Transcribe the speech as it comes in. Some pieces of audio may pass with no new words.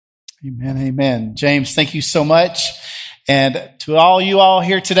Amen, amen. James, thank you so much. And to all you all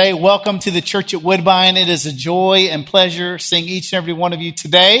here today, welcome to the church at Woodbine. It is a joy and pleasure seeing each and every one of you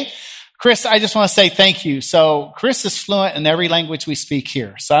today. Chris, I just want to say thank you. So Chris is fluent in every language we speak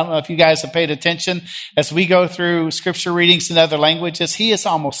here. So I don't know if you guys have paid attention as we go through scripture readings in other languages. He is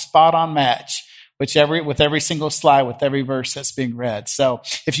almost spot on match with every single slide, with every verse that's being read. So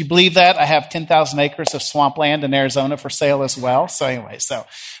if you believe that, I have 10,000 acres of swampland in Arizona for sale as well. So anyway,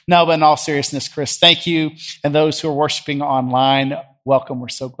 no, but in all seriousness, Chris, thank you. And those who are worshiping online, welcome. We're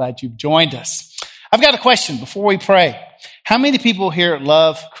so glad you've joined us. I've got a question before we pray. How many people here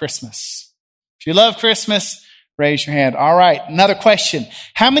love Christmas? If you love Christmas, raise your hand. All right, another question.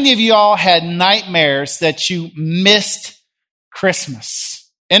 How many of you all had nightmares that you missed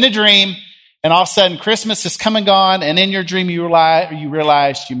Christmas in a dream? And all of a sudden, Christmas is come and gone, and in your dream, you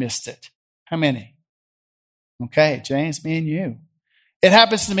realized you missed it. How many? Okay, James, me and you. It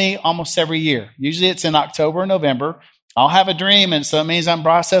happens to me almost every year. Usually it's in October or November. I'll have a dream, and so it means I'm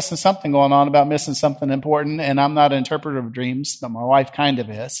processing something going on about missing something important, and I'm not an interpreter of dreams, but my wife kind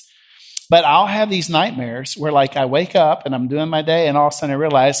of is. But I'll have these nightmares where, like, I wake up, and I'm doing my day, and all of a sudden I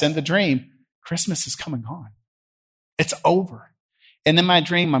realize in the dream, Christmas is come and gone. It's over. And in my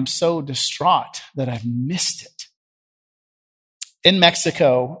dream, I'm so distraught that I've missed it. In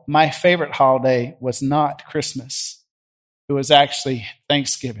Mexico, my favorite holiday was not Christmas. It was actually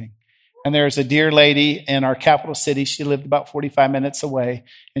Thanksgiving. And there was a dear lady in our capital city. She lived about 45 minutes away.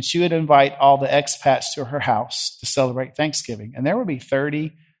 And she would invite all the expats to her house to celebrate Thanksgiving. And there would be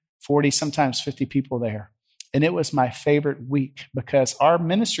 30, 40, sometimes 50 people there. And it was my favorite week because our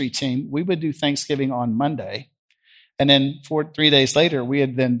ministry team, we would do Thanksgiving on Monday. And then 3 days later, we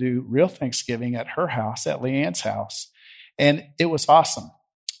would then do real Thanksgiving at her house, at Leanne's house. And it was awesome.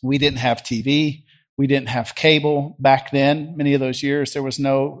 We didn't have TV. We didn't have cable. Back then, many of those years, there was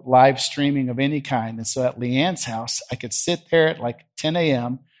no live streaming of any kind. And so at Leanne's house, I could sit there at like 10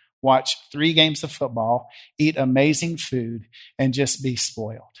 a.m., watch 3 games of football, eat amazing food, and just be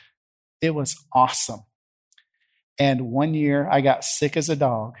spoiled. It was awesome. And one year, I got sick as a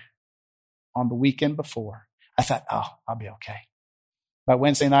dog on the weekend before. I thought, I'll be okay. By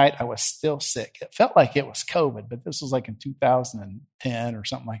Wednesday night, I was still sick. It felt like it was COVID, but this was like in 2010 or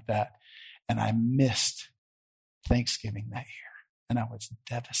something like that. And I missed Thanksgiving that year. And I was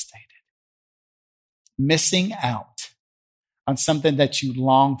devastated. Missing out on something that you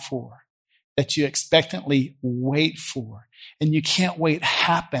long for, that you expectantly wait for, and you can't wait to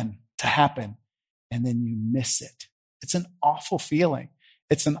happen, and then you miss it. It's an awful feeling.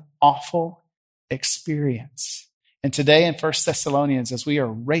 It's an awful experience. And today in 1 Thessalonians, as we are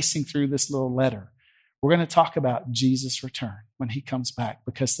racing through this little letter, we're going to talk about Jesus' return when he comes back,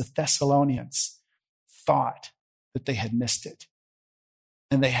 because the Thessalonians thought that they had missed it.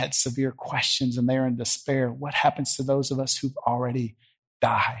 And they had severe questions, and they're in despair. What happens to those of us who've already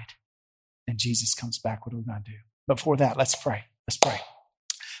died? And Jesus comes back. What are we going to do? But before that, let's pray. Let's pray.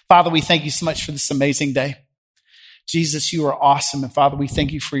 Father, we thank you so much for this amazing day. Jesus, you are awesome. And Father, we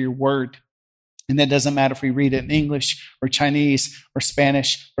thank you for your word. And that doesn't matter if we read it in English or Chinese or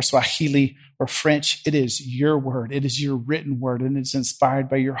Spanish or Swahili or French. It is your word. It is your written word, and it's inspired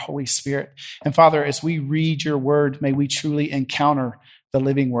by your Holy Spirit. And Father, as we read your word, may we truly encounter the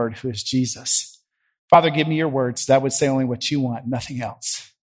living word, who is Jesus. Father, give me your words that would say only what you want, nothing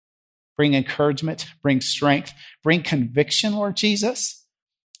else. Bring encouragement, bring strength, bring conviction, Lord Jesus.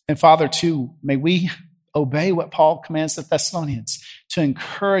 And Father, too, may we obey what Paul commands the Thessalonians, to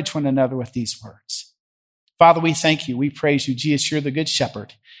encourage one another with these words. Father, we thank you. We praise you. Jesus, you're the good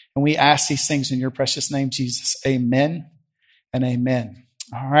shepherd. And we ask these things in your precious name, Jesus. Amen and amen.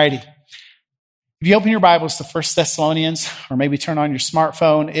 All righty. If you open your Bibles to 1 Thessalonians, or maybe turn on your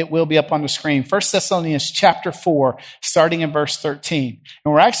smartphone, it will be up on the screen. 1 Thessalonians chapter 4, starting in verse 13.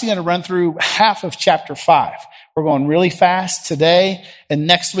 And we're actually going to run through half of chapter 5. We're going really fast today, and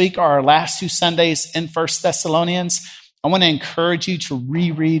next week are our last 2 Sundays in 1 Thessalonians. I want to encourage you to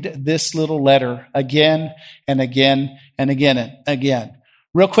reread this little letter again and again and again and again.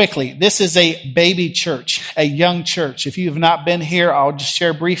 Real quickly, this is a baby church, a young church. If you have not been here, I'll just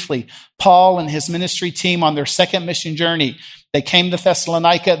share briefly. Paul and his ministry team on their second mission journey, they came to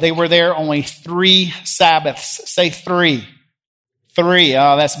Thessalonica. They were there only 3 Sabbaths. Say 3. 3.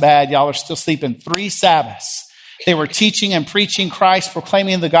 Oh, that's bad. Y'all are still sleeping. 3 Sabbaths. They were teaching and preaching Christ,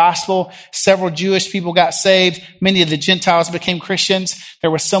 proclaiming the gospel. Several Jewish people got saved. Many of the Gentiles became Christians.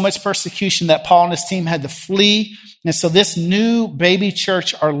 There was so much persecution that Paul and his team had to flee. And so this new baby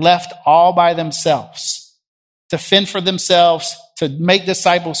church are left all by themselves to fend for themselves, to make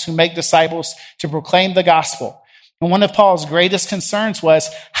disciples who make disciples, to proclaim the gospel. And one of Paul's greatest concerns was,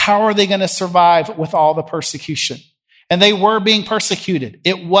 how are they going to survive with all the persecution? And they were being persecuted.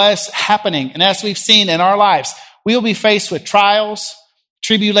 It was happening. And as we've seen in our lives, we will be faced with trials,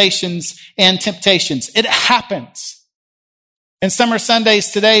 tribulations, and temptations. It happens. In Summer Sundays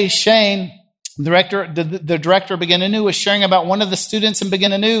today, Shane, the director of Begin Anew, was sharing about one of the students in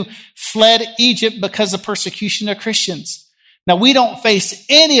Begin Anew fled Egypt because of persecution of Christians. Now, we don't face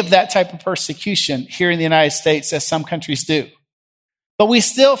any of that type of persecution here in the United States as some countries do. But we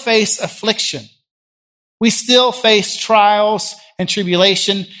still face affliction. We still face trials and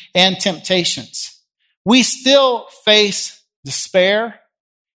tribulation and temptations. We still face despair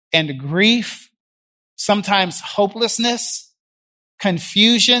and grief, sometimes hopelessness,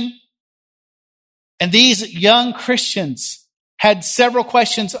 confusion. And these young Christians had several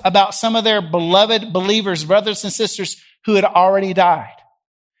questions about some of their beloved believers, brothers and sisters, who had already died.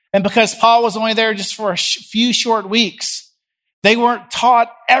 And because Paul was only there just for a few short weeks, they weren't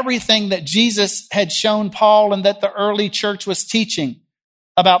taught everything that Jesus had shown Paul and that the early church was teaching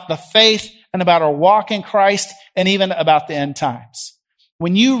about the faith and about our walk in Christ and even about the end times.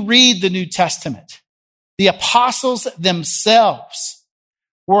 When you read the New Testament, the apostles themselves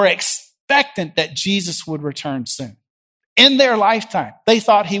were expectant that Jesus would return soon. In their lifetime, they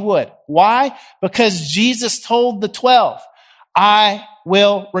thought he would. Why? Because Jesus told the 12, I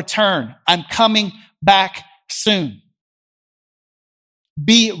will return. I'm coming back soon.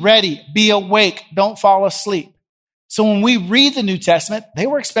 Be ready. Be awake. Don't fall asleep. So when we read the New Testament, they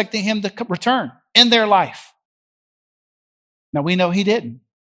were expecting him to return in their life. Now we know he didn't.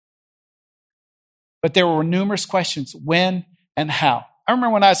 But there were numerous questions, when and how. I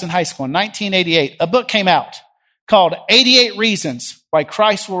remember when I was in high school in 1988, a book came out called 88 Reasons Why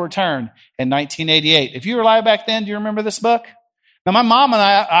Christ Will Return in 1988. If you were alive back then, do you remember this book? Now, my mom and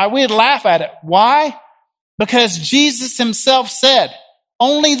I we'd laugh at it. Why? Because Jesus himself said,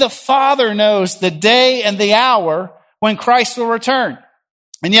 only the Father knows the day and the hour when Christ will return.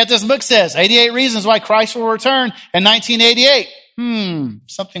 And yet this book says 88 Reasons Why Christ Will Return in 1988.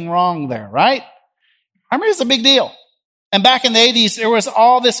 Something wrong there, right? I mean, it's a big deal. And back in the 80s, there was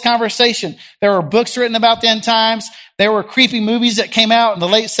all this conversation. There were books written about the end times. There were creepy movies that came out in the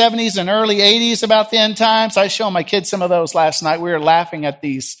late 70s and early 80s about the end times. I showed my kids some of those last night. We were laughing at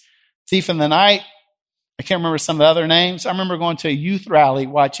these. Thief in the Night. I can't remember some of the other names. I remember going to a youth rally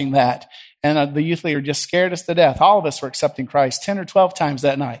watching that. And the youth leader just scared us to death. All of us were accepting Christ 10 or 12 times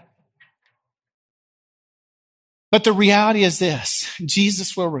that night. But the reality is this.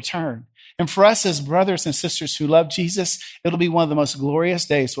 Jesus will return. And for us as brothers and sisters who love Jesus, it'll be one of the most glorious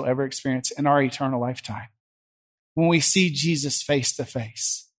days we'll ever experience in our eternal lifetime when we see Jesus face to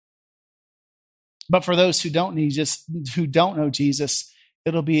face. But for those who don't know Jesus,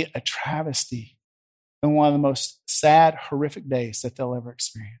 it'll be a travesty and one of the most sad, horrific days that they'll ever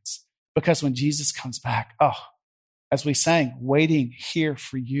experience. Because when Jesus comes back, as we sang, waiting here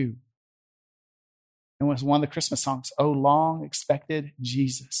for you. And was one of the Christmas songs, oh, long expected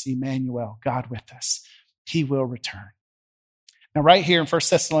Jesus, Emmanuel, God with us. He will return. Now, right here in 1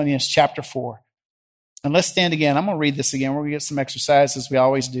 Thessalonians chapter 4, and let's stand again. I'm going to read this again. We're going to get some exercise as we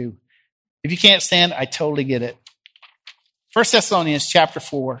always do. If you can't stand, I totally get it. 1 Thessalonians chapter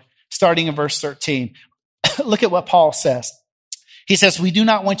 4, starting in verse 13. Look at what Paul says. He says, we do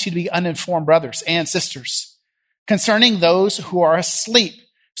not want you to be uninformed, brothers and sisters, concerning those who are asleep,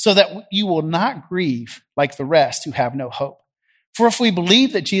 so that you will not grieve like the rest who have no hope. For if we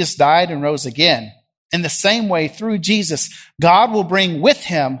believe that Jesus died and rose again, in the same way through Jesus, God will bring with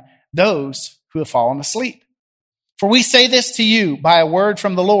him those who have fallen asleep. For we say this to you by a word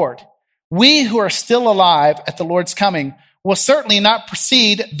from the Lord. We who are still alive at the Lord's coming will certainly not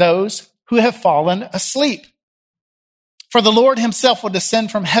precede those who have fallen asleep. For the Lord himself will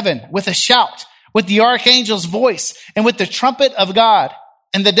descend from heaven with a shout, with the archangel's voice, and with the trumpet of God.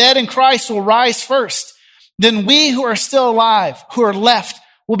 And the dead in Christ will rise first. Then we who are still alive, who are left,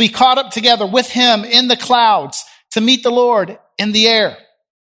 will be caught up together with him in the clouds to meet the Lord in the air.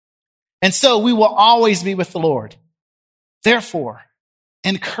 And so we will always be with the Lord. Therefore,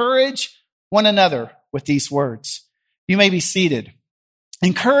 encourage one another with these words. You may be seated.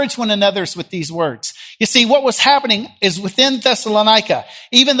 Encourage one another with these words. You see, what was happening is within Thessalonica,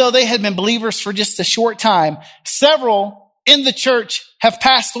 even though they had been believers for just a short time, several in the church have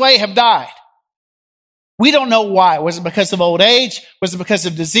passed away, have died. We don't know why. Was it because of old age? Was it because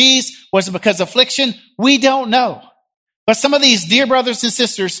of disease? Was it because of affliction? We don't know. But some of these dear brothers and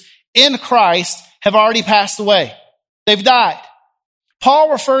sisters in Christ have already passed away. They've died.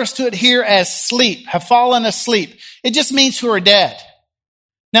 Paul refers to it here as sleep, have fallen asleep. It just means who are dead.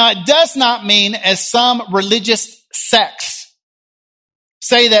 Now, it does not mean, as some religious sects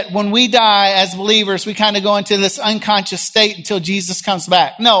say that when we die as believers, we kind of go into this unconscious state until Jesus comes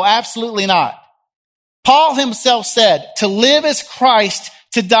back. No, absolutely not. Paul himself said, to live is Christ,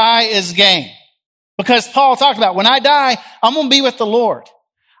 to die is gain. Because Paul talked about, when I die, I'm going to be with the Lord.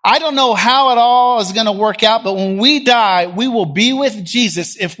 I don't know how it all is going to work out, but when we die, we will be with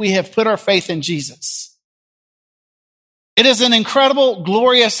Jesus if we have put our faith in Jesus. It is an incredible,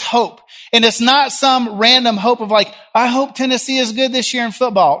 glorious hope. And it's not some random hope of like, I hope Tennessee is good this year in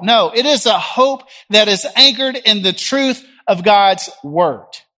football. No, it is a hope that is anchored in the truth of God's word.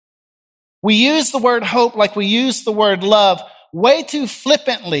 We use the word hope like we use the word love way too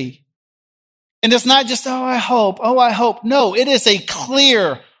flippantly. And it's not just, oh, I hope. No, it is a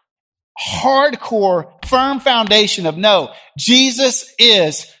clear, hardcore, firm foundation of no, Jesus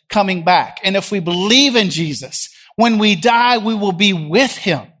is coming back. And if we believe in Jesus, when we die, we will be with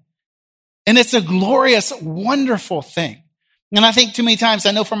him. And it's a glorious, wonderful thing. And I think too many times,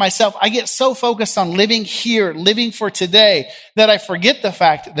 I know for myself, I get so focused on living here, living for today, that I forget the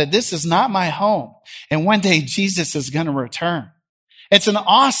fact that this is not my home. And one day Jesus is going to return. It's an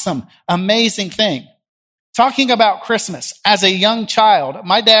awesome, amazing thing. Talking about Christmas, as a young child,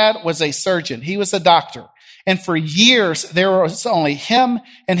 my dad was a surgeon. He was a doctor. And for years, there was only him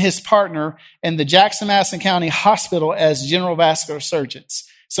and his partner in the Jackson-Madison County Hospital as general vascular surgeons.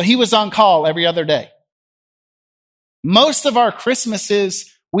 So he was on call every other day. Most of our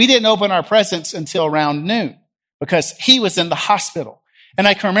Christmases, we didn't open our presents until around noon because he was in the hospital. And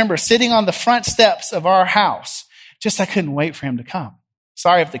I can remember sitting on the front steps of our house. I couldn't wait for him to come.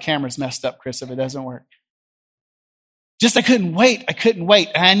 Sorry if the camera's messed up, Chris, if it doesn't work. I couldn't wait.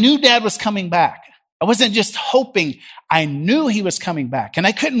 And I knew Dad was coming back. I wasn't just hoping. I knew he was coming back. And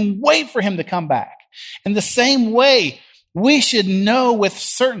I couldn't wait for him to come back. In the same way, we should know with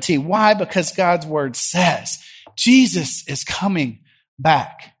certainty. Why? Because God's word says Jesus is coming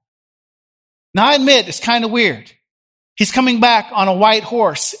back. Now, I admit it's kind of weird. He's coming back on a white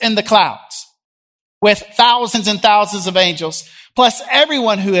horse in the clouds with thousands and thousands of angels, plus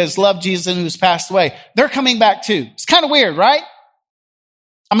everyone who has loved Jesus and who's passed away. They're coming back too. It's kind of weird, right?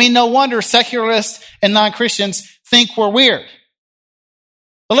 I mean, no wonder secularists and non-Christians think we're weird.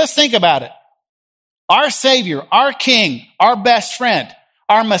 But let's think about it. Our Savior, our King, our best friend,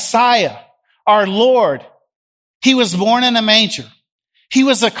 our Messiah, our Lord, he was born in a manger. He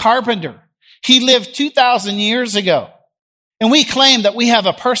was a carpenter. He lived 2,000 years ago. And we claim that we have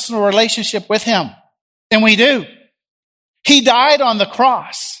a personal relationship with him. And we do. He died on the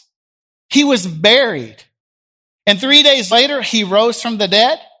cross. He was buried. And 3 days later, he rose from the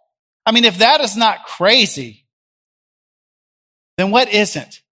dead. I mean, if that is not crazy, then what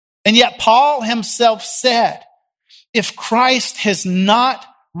isn't? And yet Paul himself said, if Christ has not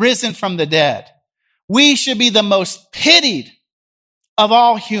risen from the dead, we should be the most pitied of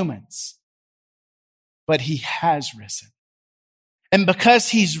all humans. But he has risen. And because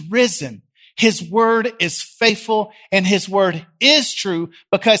he's risen, his word is faithful and his word is true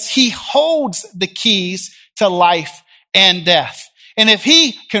because he holds the keys to life and death. And if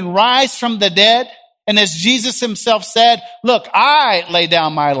he can rise from the dead, and as Jesus himself said, look, I lay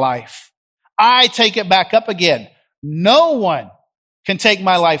down my life. I take it back up again. No one can take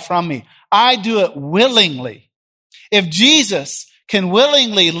my life from me. I do it willingly. If Jesus can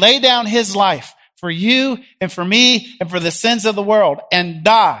willingly lay down his life for you and for me and for the sins of the world and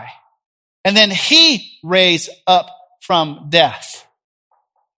die, and then he raise up from death,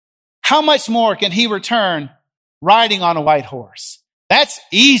 how much more can he return riding on a white horse? That's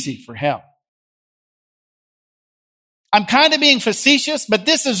easy for him. I'm kind of being facetious, but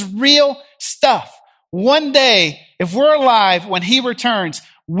this is real stuff. One day, if we're alive, when he returns,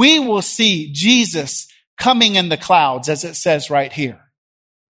 we will see Jesus coming in the clouds, as it says right here.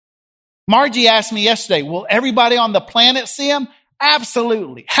 Margie asked me yesterday, will everybody on the planet see him?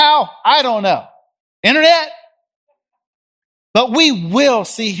 Absolutely. How? I don't know. Internet? But we will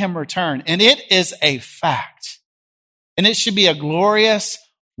see him return, and it is a fact. And it should be a glorious,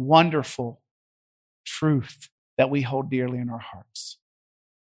 wonderful truth that we hold dearly in our hearts.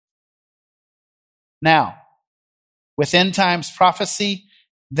 Now, with end times prophecy,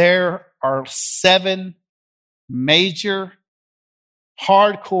 there are 7 major,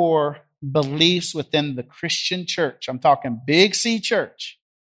 hardcore beliefs within the Christian church. I'm talking Big C Church,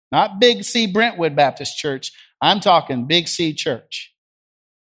 not Big C Brentwood Baptist Church. I'm talking Big C Church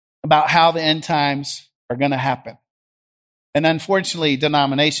about how the end times are going to happen. And unfortunately,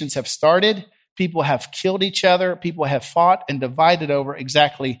 denominations have started. People have killed each other. People have fought and divided over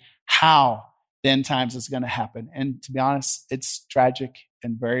exactly how the end times is going to happen. And to be honest, it's tragic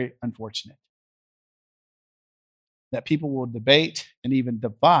and very unfortunate. that people will debate and even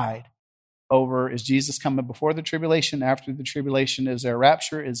divide over, is Jesus coming before the tribulation, after the tribulation? Is there a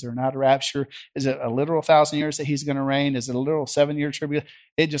rapture? Is there not a rapture? Is it a literal 1,000 years that he's going to reign? Is it a literal 7-year tribulation?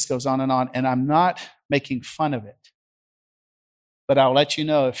 It just goes on. And I'm not making fun of it. But I'll let you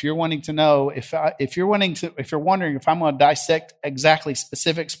know, if you're wanting to know, if you're wondering if I'm going to dissect exactly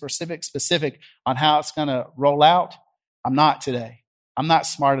specific on how it's going to roll out, I'm not today. I'm not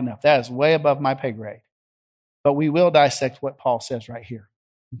smart enough. That is way above my pay grade. But we will dissect what Paul says right here.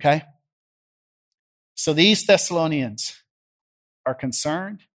 Okay? So these Thessalonians are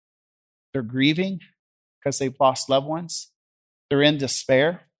concerned. They're grieving because they've lost loved ones. They're in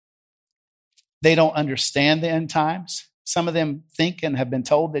despair. They don't understand the end times. Some of them think and have been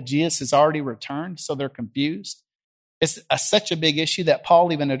told that Jesus has already returned, so they're confused. It's such a big issue that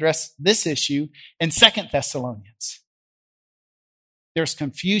Paul even addressed this issue in 2 Thessalonians. There's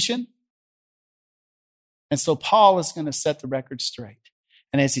confusion. And so Paul is going to set the record straight.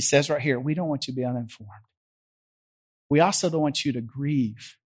 And as he says right here, we don't want you to be uninformed. We also don't want you to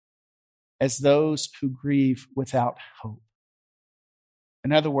grieve as those who grieve without hope.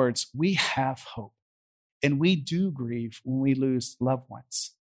 In other words, we have hope. And we do grieve when we lose loved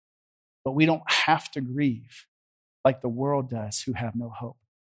ones. But we don't have to grieve like the world does who have no hope.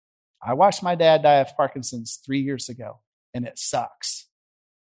 I watched my dad die of Parkinson's 3 years ago, and it sucks.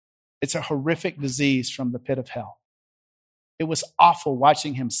 It's a horrific disease from the pit of hell. It was awful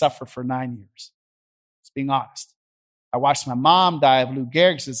watching him suffer for 9 years. Just being honest. I watched my mom die of Lou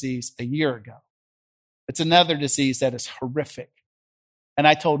Gehrig's disease a year ago. It's another disease that is horrific. And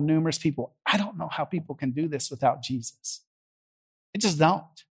I told numerous people, I don't know how people can do this without Jesus. I just don't.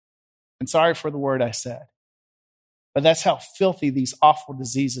 And sorry for the word I said. But that's how filthy these awful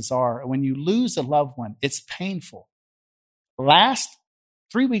diseases are. And when you lose a loved one, it's painful.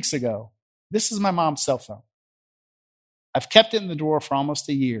 3 weeks ago, this is my mom's cell phone. I've kept it in the drawer for almost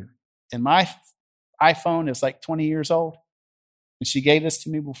a year. And my iPhone is like 20 years old. And she gave this to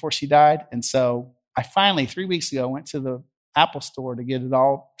me before she died. And so I finally, 3 weeks ago, went to the Apple store to get it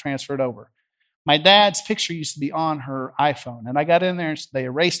all transferred over. My dad's picture used to be on her iPhone. And I got in there and they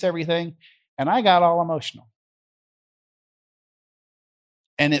erased everything. And I got all emotional.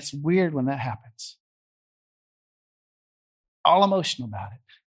 And it's weird when that happens. All emotional about it.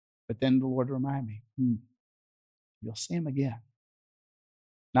 But then the Lord reminded me, you'll see him again.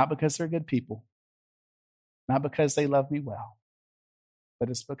 Not because they're good people. Not because they love me well. But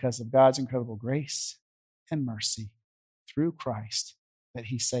it's because of God's incredible grace and mercy through Christ that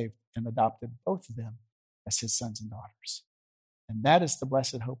he saved and adopted both of them as his sons and daughters. And that is the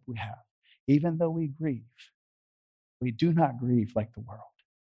blessed hope we have. Even though we grieve, we do not grieve like the world.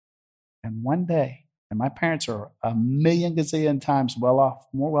 And one day, and my parents are a million gazillion times more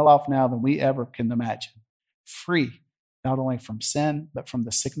well off now than we ever can imagine, free not only from sin, but from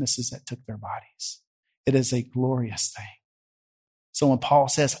the sicknesses that took their bodies. It is a glorious thing. So when Paul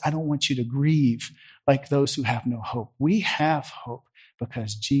says, I don't want you to grieve like those who have no hope, we have hope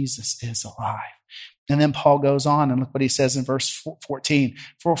because Jesus is alive. And then Paul goes on and look what he says in verse 14.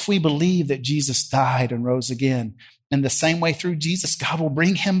 For if we believe that Jesus died and rose again, in the same way through Jesus, God will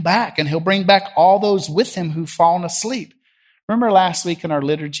bring him back, and he'll bring back all those with him who've fallen asleep. Remember last week in our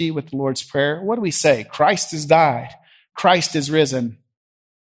liturgy with the Lord's Prayer, what do we say? Christ has died. Christ is risen.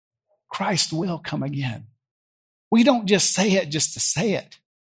 Christ will come again. We don't just say it just to say it.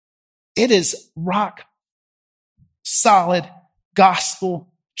 It is rock solid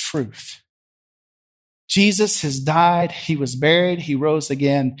gospel truth. Jesus has died. He was buried. He rose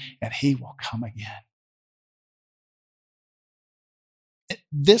again, and he will come again.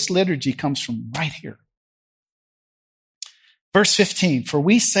 This liturgy comes from right here. Verse 15, for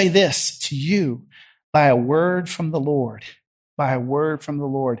we say this to you by a word from the Lord. By a word from the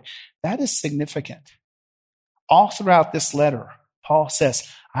Lord. That is significant. All throughout this letter, Paul says,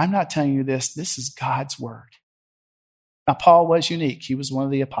 I'm not telling you this. This is God's word. Now, Paul was unique. He was one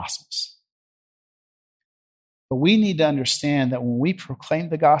of the apostles. But we need to understand that when we proclaim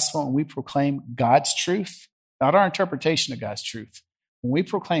the gospel and we proclaim God's truth, not our interpretation of God's truth, when we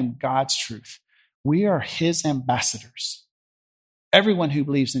proclaim God's truth, we are his ambassadors. Everyone who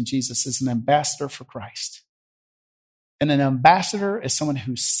believes in Jesus is an ambassador for Christ. And an ambassador is someone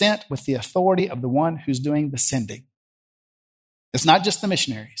who's sent with the authority of the one who's doing the sending. It's not just the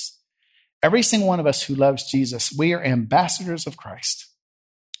missionaries. Every single one of us who loves Jesus, we are ambassadors of Christ.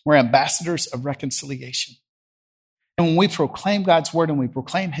 We're ambassadors of reconciliation. And when we proclaim God's word and we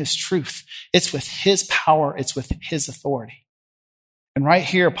proclaim his truth, it's with his power, it's with his authority. And right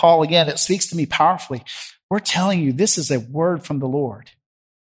here, Paul, again, it speaks to me powerfully. We're telling you this is a word from the Lord.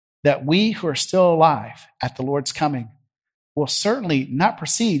 that we who are still alive at the Lord's coming will certainly not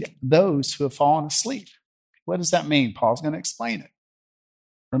precede those who have fallen asleep. What does that mean? Paul's going to explain it.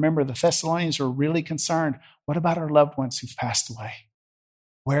 Remember, the Thessalonians were really concerned. What about our loved ones who've passed away?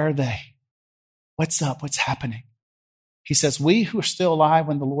 Where are they? What's up? What's happening? He says, we who are still alive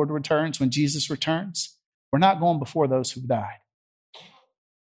when the Lord returns, when Jesus returns, we're not going before those who've died.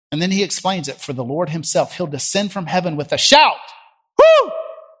 And then he explains it. For the Lord himself, he'll descend from heaven with a shout. Woo!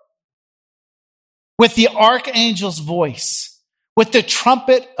 With the archangel's voice, with the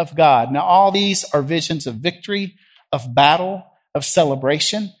trumpet of God. Now, all these are visions of victory, of battle, of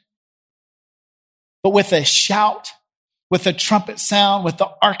celebration. But with a shout, with a trumpet sound, with the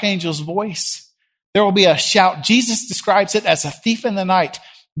archangel's voice, there will be a shout. Jesus describes it as a thief in the night.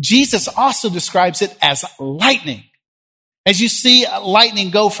 Jesus also describes it as lightning. As you see lightning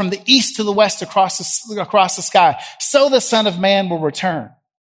go from the east to the west across the sky, so the Son of Man will return.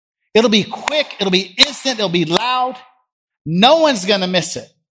 It'll be quick. It'll be instant. It'll be loud. No one's going to miss it.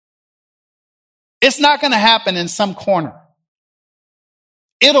 It's not going to happen in some corner.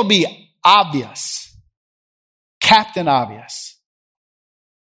 It'll be obvious. Captain Obvious.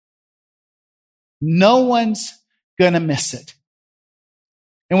 No one's going to miss it.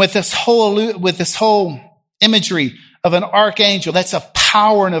 And with this whole imagery of an archangel, that's of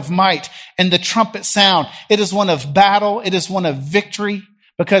power and of might, and the trumpet sound, it is one of battle. It is one of victory,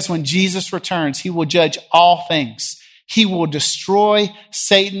 because when Jesus returns, he will judge all things. He will destroy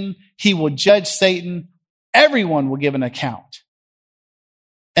Satan. He will judge Satan. Everyone will give an account.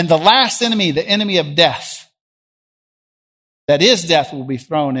 And the last enemy, the enemy of death, that is death, will be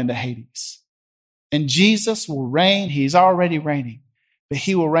thrown into Hades. And Jesus will reign. He's already reigning, but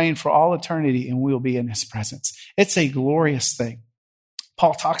he will reign for all eternity, and we will be in his presence. It's a glorious thing.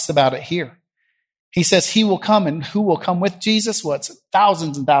 Paul talks about it here. He says he will come, and who will come with Jesus? Well, it's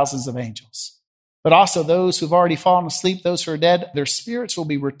thousands and thousands of angels. But also those who've already fallen asleep, those who are dead, their spirits will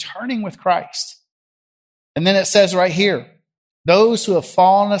be returning with Christ. And then it says right here, those who have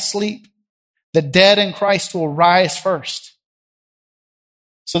fallen asleep, the dead in Christ will rise first.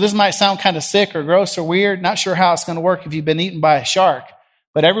 So this might sound kind of sick or gross or weird. Not sure how it's going to work if you've been eaten by a shark.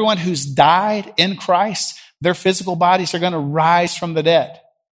 But everyone who's died in Christ, their physical bodies are going to rise from the dead.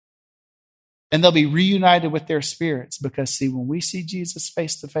 And they'll be reunited with their spirits, because, see, when we see Jesus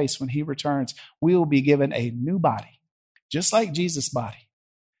face to face, when he returns, we will be given a new body, just like Jesus' body.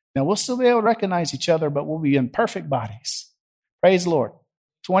 Now, we'll still be able to recognize each other, but we'll be in perfect bodies. Praise the Lord.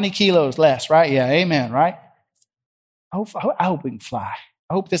 20 kilos less, right? Yeah, amen, right? I hope we can fly.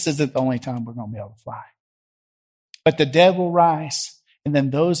 I hope this isn't the only time we're going to be able to fly. But the dead will rise, and then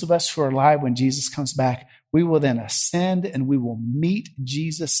those of us who are alive when Jesus comes back, we will then ascend, and we will meet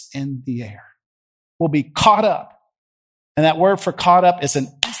Jesus in the air. We'll be caught up. And that word for caught up is an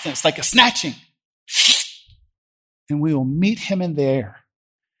instant. It's like a snatching. And we will meet him in the air.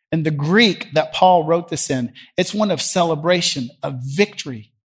 In the Greek that Paul wrote this in, it's one of celebration, of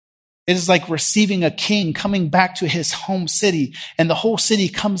victory. It is like receiving a king coming back to his home city, and the whole city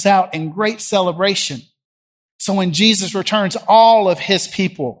comes out in great celebration. So when Jesus returns, all of his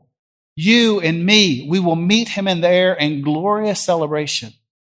people, you and me, we will meet him in the air in glorious celebration.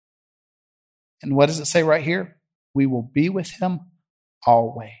 And what does it say right here? We will be with him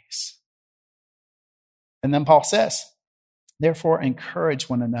always. And then Paul says, therefore, encourage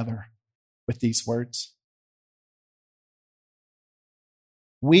one another with these words.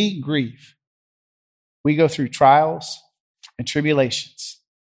 We grieve. We go through trials and tribulations,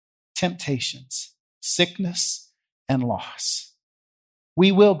 temptations, sickness, and loss.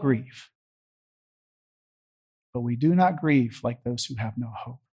 We will grieve. But we do not grieve like those who have no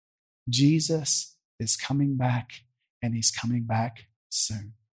hope. Jesus is coming back, and he's coming back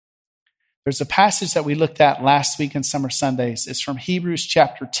soon. There's a passage that we looked at last week in Summer Sundays. It's from Hebrews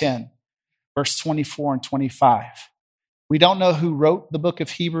chapter 10, verse 24 and 25. We don't know who wrote the book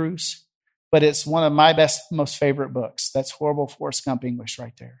of Hebrews, but it's one of my most favorite books. That's horrible Forrest Gump English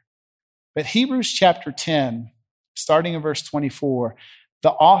right there. But Hebrews chapter 10, starting in verse 24,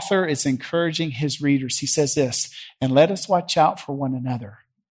 the author is encouraging his readers. He says this, and let us watch out for one another,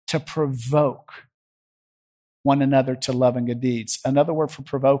 to provoke one another to love and good deeds. Another word for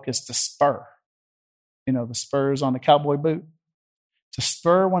provoke is to spur. You know, the spurs on the cowboy boot. To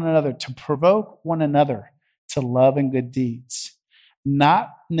spur one another, to provoke one another to love and good deeds,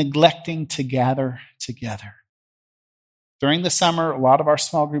 not neglecting to gather together. During the summer, a lot of our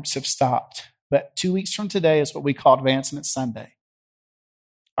small groups have stopped, but 2 weeks from today is what we call Advancement Sunday.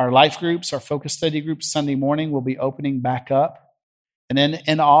 Our life groups, our focus study groups, Sunday morning will be opening back up. And then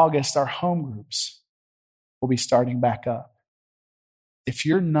in August, our home groups will be starting back up. If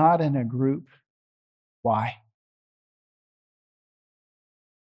you're not in a group, why?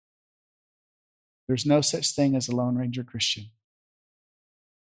 There's no such thing as a Lone Ranger Christian.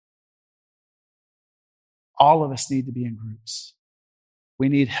 All of us need to be in groups. We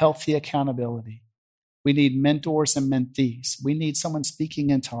need healthy accountability. We need mentors and mentees. We need someone speaking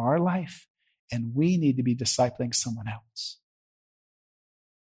into our life, and we need to be discipling someone else.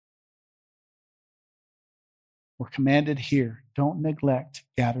 We're commanded here, don't neglect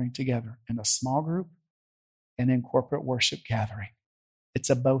gathering together in a small group and in corporate worship gathering. It's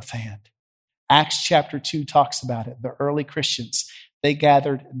a both and. Acts chapter 2 talks about it. The early Christians, they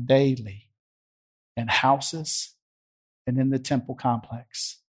gathered daily in houses and in the temple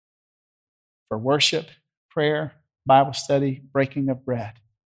complex for worship, prayer, Bible study, breaking of bread.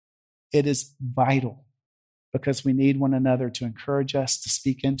 It is vital because we need one another to encourage us, to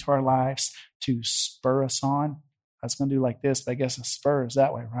speak into our lives, to spur us on. I was going to do like this, but I guess a spur is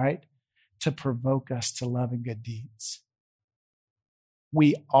that way, right? To provoke us to love and good deeds.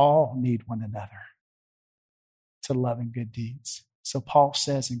 We all need one another to love and good deeds. So Paul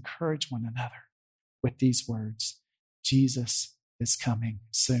says, encourage one another with these words. Jesus is coming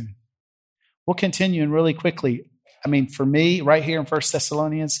soon. We'll continue and really quickly. For me, right here in 1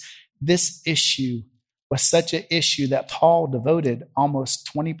 Thessalonians, this issue was such an issue that Paul devoted almost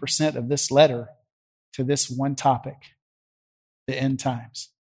 20% of this letter to this one topic, the end times.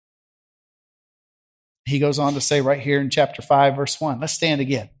 He goes on to say right here in chapter 5, verse 1. Let's stand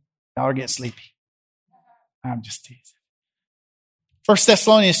again. Y'all are getting sleepy. I'm just teasing. 1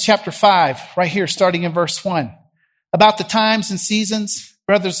 Thessalonians chapter 5, right here, starting in verse 1. About the times and seasons,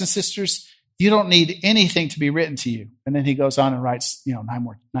 brothers and sisters, you don't need anything to be written to you. And then he goes on and writes, 9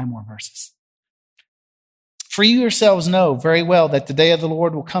 more verses. For you yourselves know very well that the day of the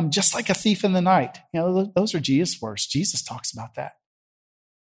Lord will come just like a thief in the night. Those are Jesus' words. Jesus talks about that.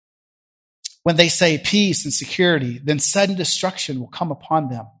 When they say peace and security, then sudden destruction will come upon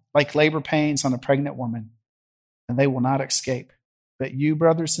them, like labor pains on a pregnant woman, and they will not escape. But you,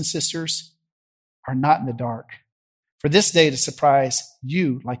 brothers and sisters, are not in the dark, for this day to surprise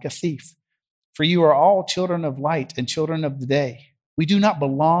you like a thief. For you are all children of light and children of the day. We do not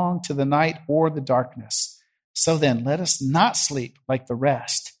belong to the night or the darkness. So then, let us not sleep like the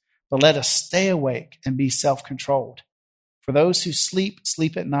rest, but let us stay awake and be self-controlled. For those who sleep,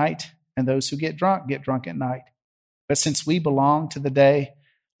 sleep at night, and those who get drunk at night. But since we belong to the day,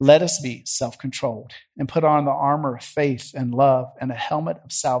 let us be self-controlled and put on the armor of faith and love and a helmet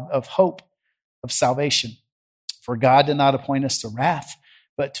of hope of salvation. For God did not appoint us to wrath,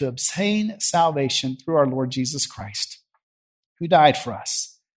 but to obtain salvation through our Lord Jesus Christ, who died for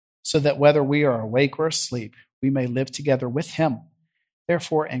us, so that whether we are awake or asleep, we may live together with him.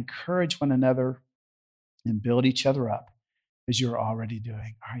 Therefore, encourage one another and build each other up, as you're already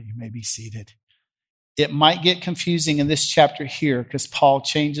doing. All right, you may be seated. It might get confusing in this chapter here because Paul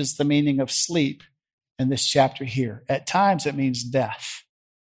changes the meaning of sleep in this chapter here. At times, it means death.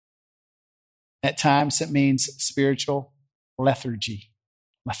 At times, it means spiritual lethargic.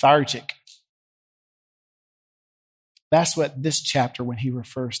 That's what this chapter, when he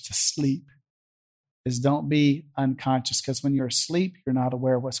refers to sleep, is don't be unconscious, because when you're asleep, you're not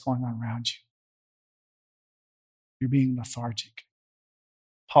aware of what's going on around you. You're being lethargic.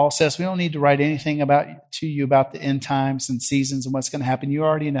 Paul says we don't need to write anything to you about the end times and seasons and what's going to happen. You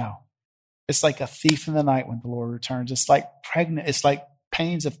already know. It's like a thief in the night when the Lord returns. It's like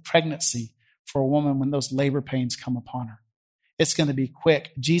pains of pregnancy for a woman when those labor pains come upon her. It's going to be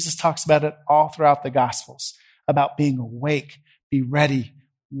quick. Jesus talks about it all throughout the Gospels, about being awake, be ready,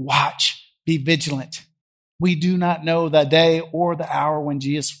 watch, be vigilant. We do not know the day or the hour when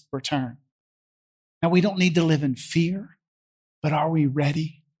Jesus will return. Now, we don't need to live in fear, but are we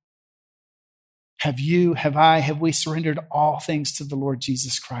ready? Have we surrendered all things to the Lord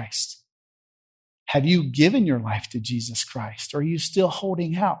Jesus Christ? Have you given your life to Jesus Christ? Or are you still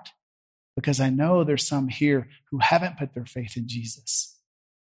holding out? Because I know there's some here who haven't put their faith in Jesus.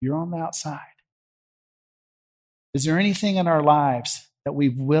 You're on the outside. Is there anything in our lives that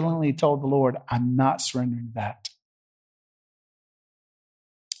we've willingly told the Lord, I'm not surrendering that?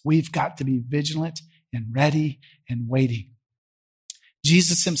 We've got to be vigilant and ready and waiting.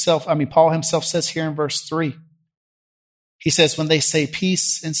 Paul himself says here in verse 3, he says, when they say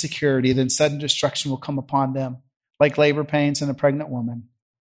peace and security, then sudden destruction will come upon them, like labor pains in a pregnant woman,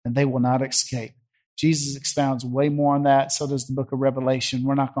 and they will not escape. Jesus expounds way more on that. So does the book of Revelation.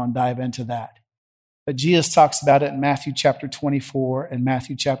 We're not going to dive into that. But Jesus talks about it in Matthew chapter 24 and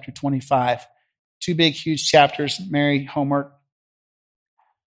Matthew chapter 25. Two big, huge chapters. Mary, homework.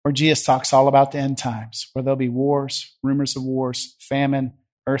 where Jesus talks all about the end times, where there'll be wars, rumors of wars, famine,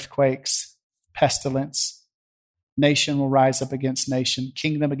 earthquakes, pestilence. Nation will rise up against nation,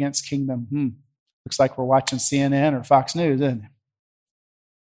 kingdom against kingdom. Looks like we're watching CNN or Fox News, doesn't it?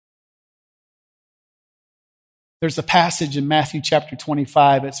 There's a passage in Matthew chapter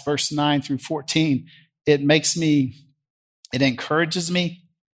 25. It's verse 9 through 14. It encourages me.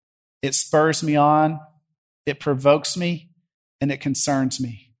 It spurs me on. It provokes me, and it concerns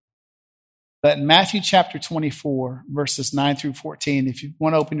me. But in Matthew chapter 24, verses 9 through 14, if you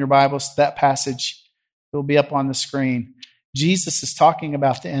want to open your Bibles to that passage, it'll be up on the screen. Jesus is talking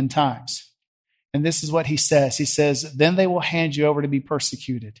about the end times. And this is what he says. He says, then they will hand you over to be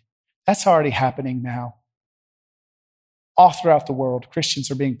persecuted. That's already happening now. All throughout the world,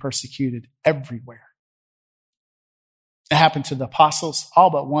 Christians are being persecuted everywhere. It happened to the apostles. All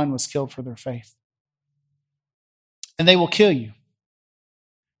but one was killed for their faith. And they will kill you.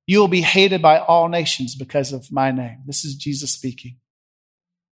 You will be hated by all nations because of my name. This is Jesus speaking.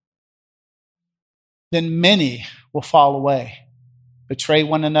 Then many will fall away, betray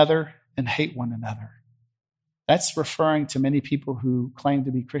one another, and hate one another. That's referring to many people who claim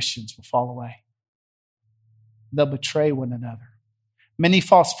to be Christians will fall away. They'll betray one another. Many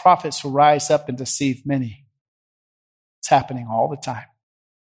false prophets will rise up and deceive many. It's happening all the time.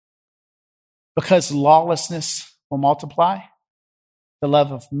 Because lawlessness will multiply, the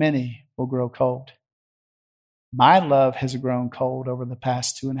love of many will grow cold. My love has grown cold over the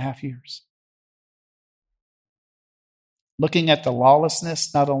past 2.5 years. Looking at the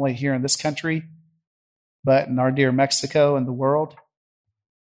lawlessness, not only here in this country, but in our dear Mexico and the world,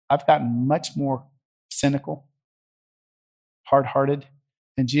 I've gotten much more cynical, hard-hearted,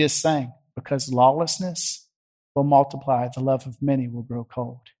 and Jesus saying, because lawlessness will multiply, the love of many will grow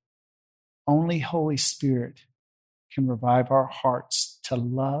cold. Only Holy Spirit can revive our hearts to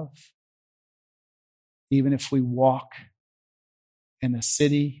love, even if we walk in a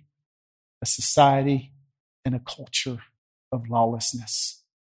city, a society, and a culture of lawlessness.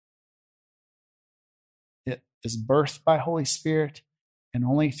 It is birthed by Holy Spirit, and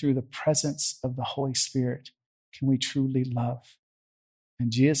only through the presence of the Holy Spirit can we truly love.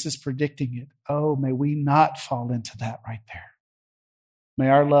 And Jesus is predicting it. Oh, may we not fall into that right there. May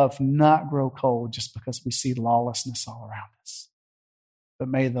our love not grow cold just because we see lawlessness all around us. But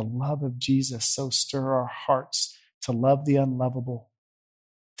may the love of Jesus so stir our hearts to love the unlovable,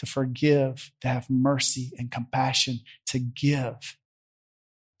 to forgive, to have mercy and compassion, to give,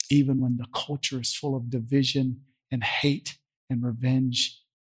 even when the culture is full of division and hate and revenge,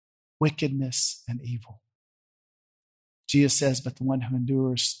 wickedness and evil. Jesus says, but the one who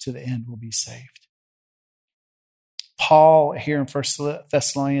endures to the end will be saved. Paul here in 1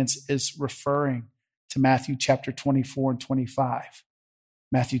 Thessalonians is referring to Matthew chapter 24 and 25.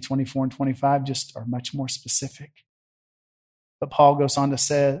 Matthew 24 and 25 just are much more specific. But Paul goes on to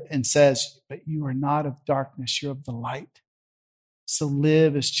say and says, but you are not of darkness, you're of the light. So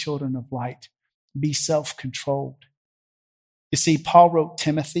live as children of light. Be self-controlled. You see, Paul wrote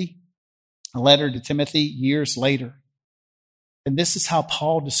Timothy, a letter to Timothy years later. And this is how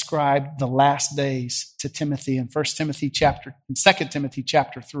Paul described the last days to Timothy in 2 Timothy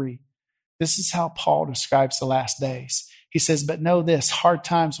chapter 3. This is how Paul describes the last days. He says, but know this, hard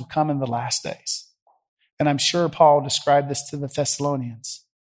times will come in the last days. And I'm sure Paul described this to the Thessalonians.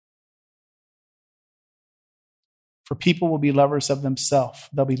 For people will be lovers of themselves.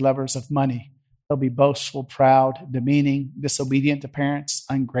 They'll be lovers of money. They'll be boastful, proud, demeaning, disobedient to parents,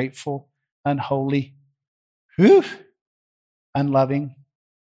 ungrateful, unholy, unloving,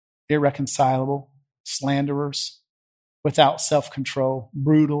 irreconcilable, slanderers, without self-control,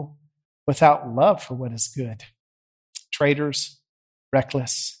 brutal, without love for what is good, traitors,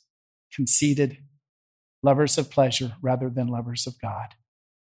 reckless, conceited, lovers of pleasure rather than lovers of God,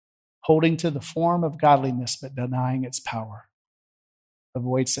 holding to the form of godliness but denying its power.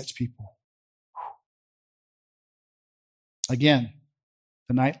 Avoid such people. Again,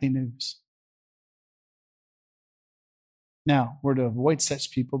 the nightly news. Now, we're to avoid such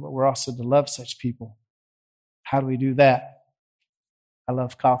people, but we're also to love such people. How do we do that? I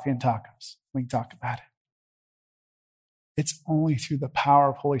love coffee and tacos. We can talk about it. It's only through the power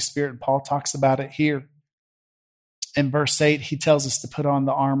of Holy Spirit, and Paul talks about it here. In verse 8, he tells us to put on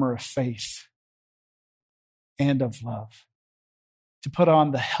the armor of faith and of love, to put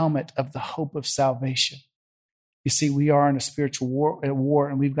on the helmet of the hope of salvation. You see, we are in a spiritual war,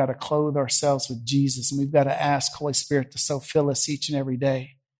 and we've got to clothe ourselves with Jesus, and we've got to ask Holy Spirit to so fill us each and every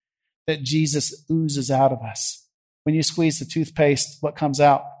day that Jesus oozes out of us. When you squeeze the toothpaste, what comes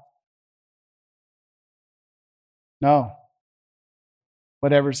out? No.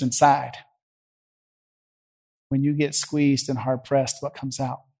 whatever's inside. When you get squeezed and hard pressed, what comes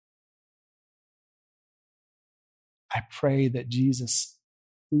out? I pray that Jesus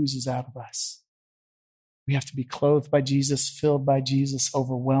oozes out of us. We have to be clothed by Jesus, filled by Jesus,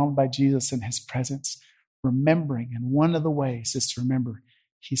 overwhelmed by Jesus in his presence, remembering. And one of the ways is to remember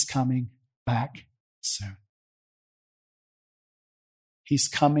he's coming back soon. He's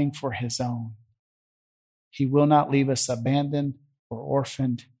coming for his own. He will not leave us abandoned or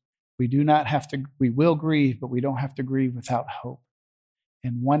orphaned. We will grieve, but we don't have to grieve without hope.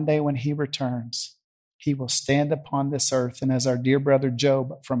 And one day when he returns, he will stand upon this earth. And as our dear brother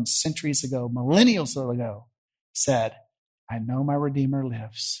Job from centuries ago, millennials ago, said, I know my Redeemer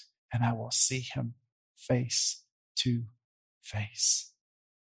lives, and I will see him face to face.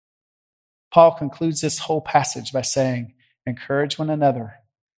 Paul concludes this whole passage by saying, encourage one another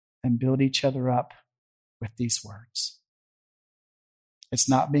and build each other up with these words. It's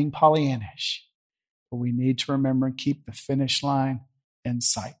not being Pollyannish, but we need to remember and keep the finish line in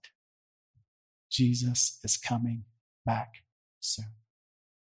sight. Jesus is coming back soon.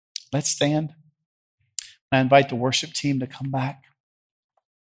 Let's stand. I invite the worship team to come back.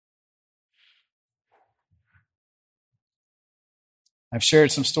 I've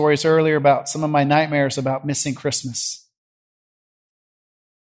shared some stories earlier about some of my nightmares about missing Christmas.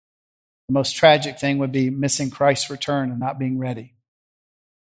 The most tragic thing would be missing Christ's return and not being ready.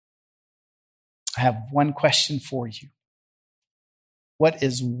 I have one question for you. What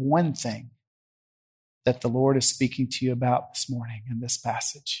is one thing that the Lord is speaking to you about this morning in this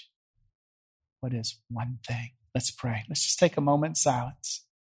passage? What is one thing? Let's pray. Let's just take a moment in silence.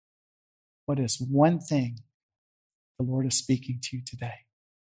 What is one thing the Lord is speaking to you today?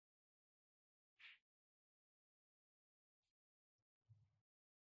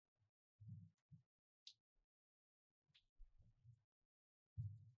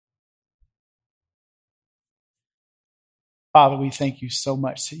 Father, we thank you so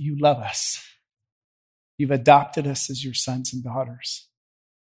much that you love us. You've adopted us as your sons and daughters.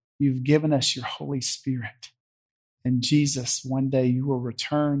 You've given us your Holy Spirit. And Jesus, one day you will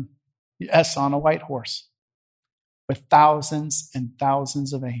return, yes, on a white horse, with thousands and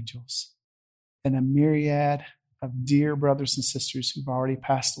thousands of angels and a myriad of dear brothers and sisters who've already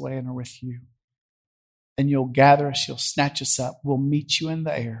passed away and are with you. And you'll gather us, you'll snatch us up, we'll meet you in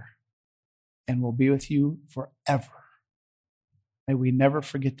the air, and we'll be with you forever. May we never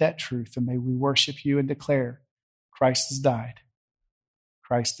forget that truth, and may we worship you and declare Christ has died.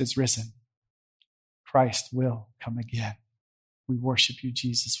 Christ is risen. Christ will come again. We worship you,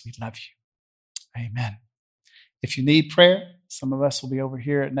 Jesus. We love you. Amen. If you need prayer, some of us will be over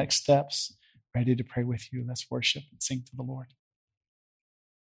here at Next Steps, ready to pray with you. Let's worship and sing to the Lord.